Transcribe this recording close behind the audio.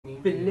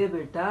पिल्ले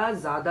बेटा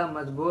ज्यादा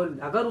मत बोल,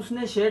 अगर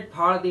उसने शर्ट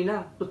फाड़ दी ना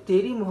तो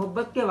तेरी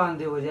मोहब्बत के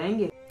वांदे हो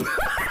जाएंगे।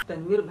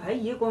 तनवीर भाई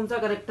ये कौन सा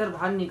करेक्टर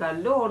बाहर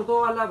निकाल लो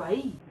औरतों वाला भाई।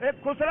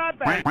 एक खुसरा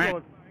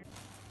पैंट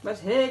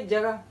बस है एक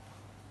जगह,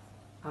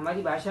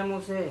 हमारी भाषा में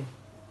उसे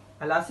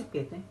अलासिफ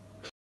कहते हैं।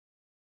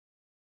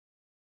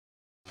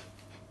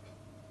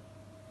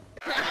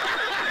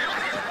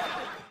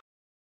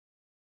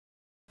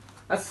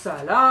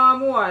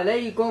 अस्सलामु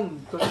अलैकुम।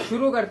 तो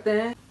शुरू करते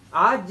हैं।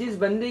 आज जिस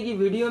बंदे की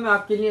वीडियो में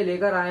आपके लिए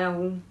लेकर आया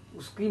हूँ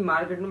उसकी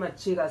मार्केट में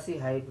अच्छी खासी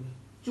हाइप है,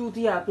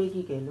 चूती आपे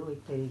की कह लो एक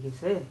तरीके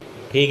से।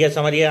 ठीक है,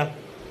 समझ गया।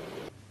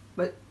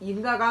 बस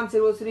इनका काम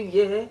सिर्फ और सिर्फ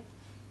ये है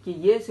कि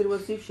ये सिर्फ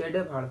और सिर्फ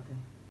शेडे फाड़ते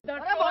हैं।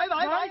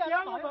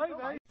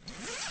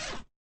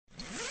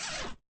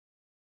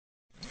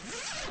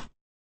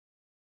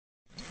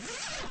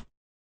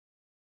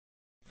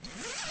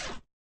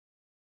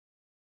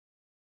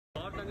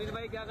 तनवीर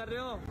भाई क्या कर रहे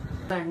हो?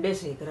 अंडे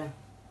सेक रहे हैं।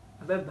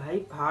 अबे भाई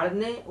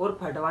फाड़ने और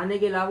फटवाने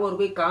के अलावा और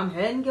कोई काम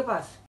है इनके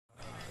पास?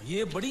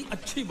 ये बड़ी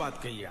अच्छी बात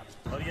कही आप।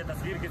 और ये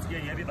तस्वीर किसकी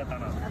है ये भी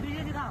बताना। अभी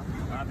ये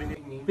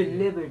दिखा।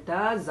 पिल्ले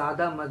बेटा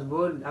ज्यादा मत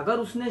बोल, अगर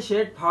उसने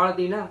शर्ट फाड़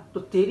दी ना तो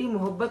तेरी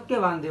मोहब्बत के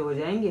वांदे हो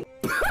जाएंगे।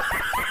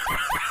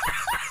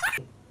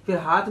 फिर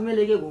हाथ में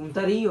लेके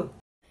घूमता रही हो।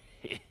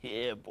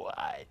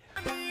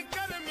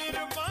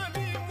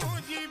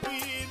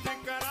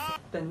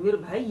 तनवीर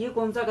भाई ये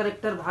कौन सा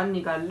करेक्टर बाहर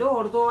निकाल लो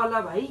औरतों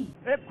वाला भाई।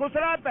 एक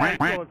खुसरा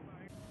पैंट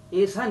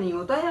ऐसा नहीं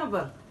होता यहाँ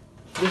पर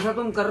जैसा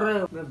तुम कर रहे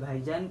हो।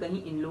 भाईजान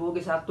कहीं इन लोगों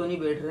के साथ तो नहीं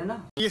बैठ रहे ना?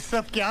 ये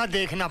सब क्या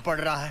देखना पड़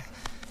रहा है?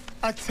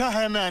 अच्छा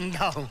है मैं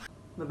अंधा हूँ।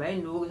 भाई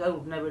इन लोगों के साथ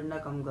उठना बैठना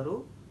कम करो,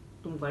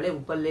 तुम बड़े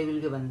ऊपर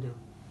लेवल के बंदे हो।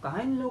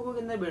 कहाँ इन लोगों के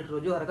अंदर बैठ रहे हो?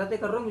 जो हरकतें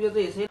कर रहे हो मुझे तो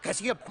ऐसे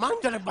कैसी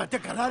अपमानजनक बातें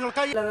कर रहा है।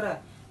 लग रहा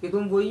है कि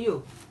तुम वही हो।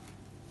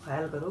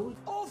 ख्याल करो।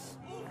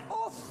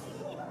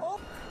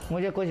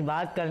 मुझे कुछ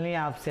बात करनी है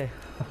आपसे।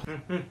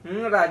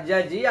 राजा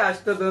जी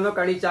आज तो दोनों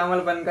कड़ी चावल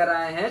बनकर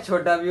आए हैं,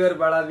 छोटा भी और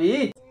बड़ा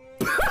भी।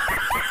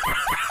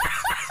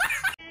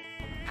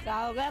 क्या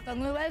हो गया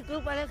तनवीर भाई, क्यों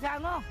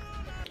परेशान हो?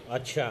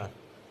 अच्छा,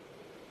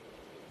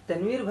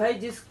 तनवीर भाई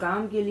जिस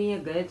काम के लिए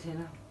गए थे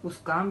ना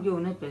उस काम के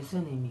उन्हें पैसे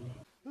नहीं मिले,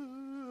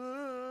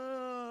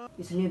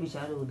 इसलिए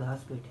बेचारे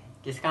उदास बैठे।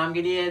 किस काम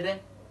के लिए गए थे?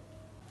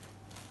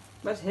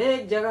 बस है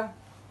एक जगह,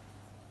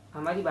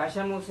 हमारी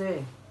भाषा में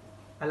उसे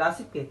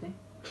अलासिफ कहते हैं।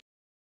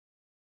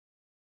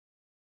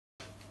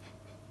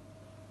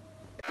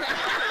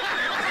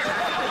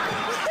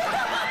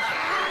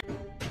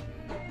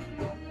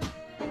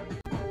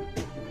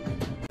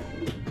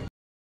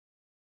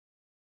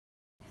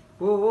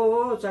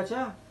 ओ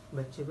चाचा,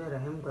 बच्चे पे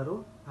रहम करो,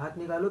 हाथ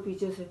निकालो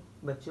पीछे से,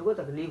 बच्चे को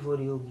तकलीफ हो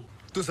रही होगी।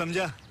 तू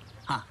समझा?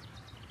 हाँ।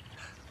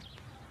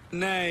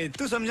 नहीं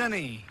तू समझा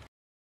नहीं।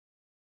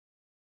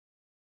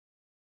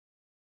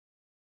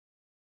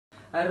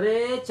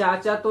 अरे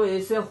चाचा तो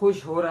ऐसे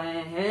खुश हो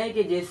रहे हैं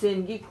कि जैसे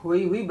इनकी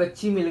खोई हुई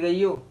बच्ची मिल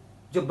गई हो,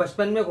 जो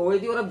बचपन में खोई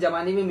थी और अब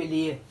जवानी में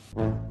मिली है।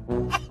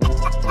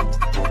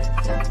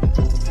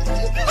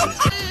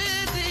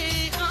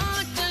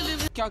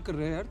 क्या कर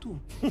रहे हैं यार तू?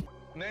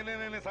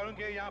 नहीं सारुण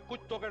के यहाँ कुछ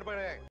तो गड़बड़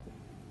है।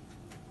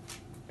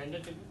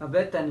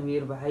 अबे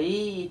तनवीर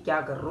भाई क्या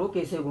कर रहे हो,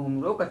 कैसे घूम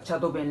रहे हो? कच्छा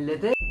तो पहन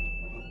लेते।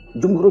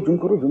 जुम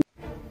करो।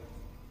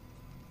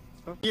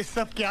 ये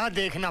सब क्या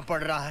देखना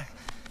पड़ रहा है?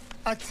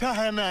 अच्छा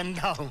है मैं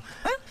अंधा हूँ।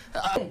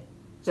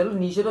 चलो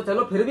नीचे तो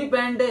चलो, फिर भी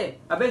पहन दे।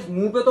 अबे इस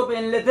मुंह पे तो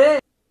पहन लेते।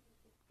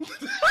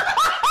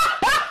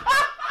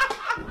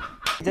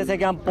 जैसे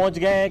कि हम पहुंच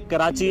गए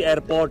कराची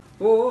एयरपोर्ट।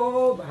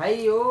 ओ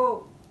भाई ओ,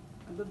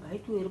 अबे भाई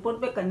तू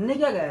एयरपोर्ट पे करने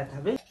क्या गया था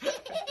बे?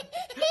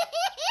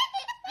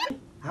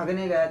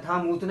 हगने गया था,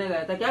 मूतने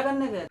गया था, क्या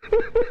करने गया था?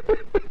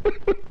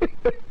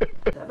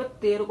 अबे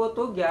तेरे को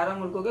तो 11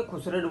 मुल्कों के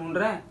खुसरे ढूंढ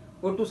रहे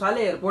हैं और तू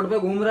साले एयरपोर्ट पे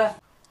घूम रहा है।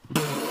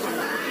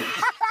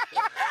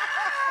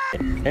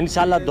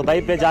 इंशाल्लाह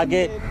दुबई पे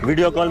जाके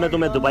वीडियो कॉल में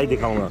तुम्हें दुबई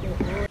दिखाऊंगा।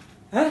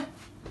 हैं?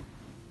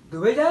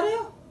 दुबई जा रहे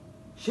हो?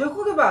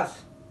 शेखों के पास?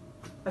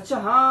 अच्छा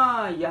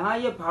हाँ, यहाँ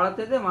ये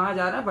फाड़ते थे, वहाँ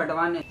जा रहे हैं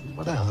फटवाने।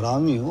 बड़ा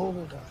हरामी हो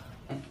बेटा।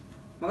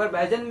 मगर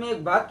भाईजान मैं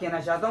एक बात कहना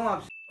चाहता हूँ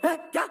आपसे।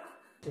 क्या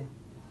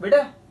बेटा,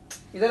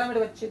 इधर आ मेरे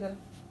बच्चे, इधर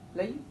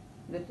लाइए,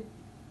 देते।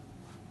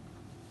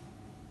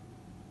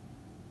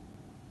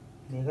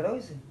 देख रहे हो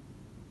इसे?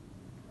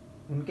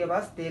 उनके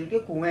पास तेल के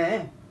कुएं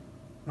हैं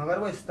मगर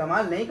वो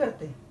इस्तेमाल नहीं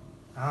करते।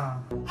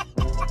 हाँ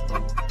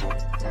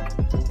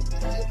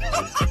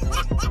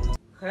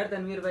खैर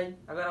तनवीर भाई,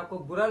 अगर आपको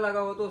बुरा लगा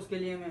हो तो उसके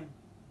लिए मैं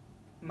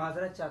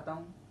माजरत चाहता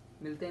हूँ।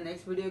 मिलते हैं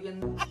नेक्स्ट वीडियो के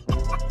अंदर।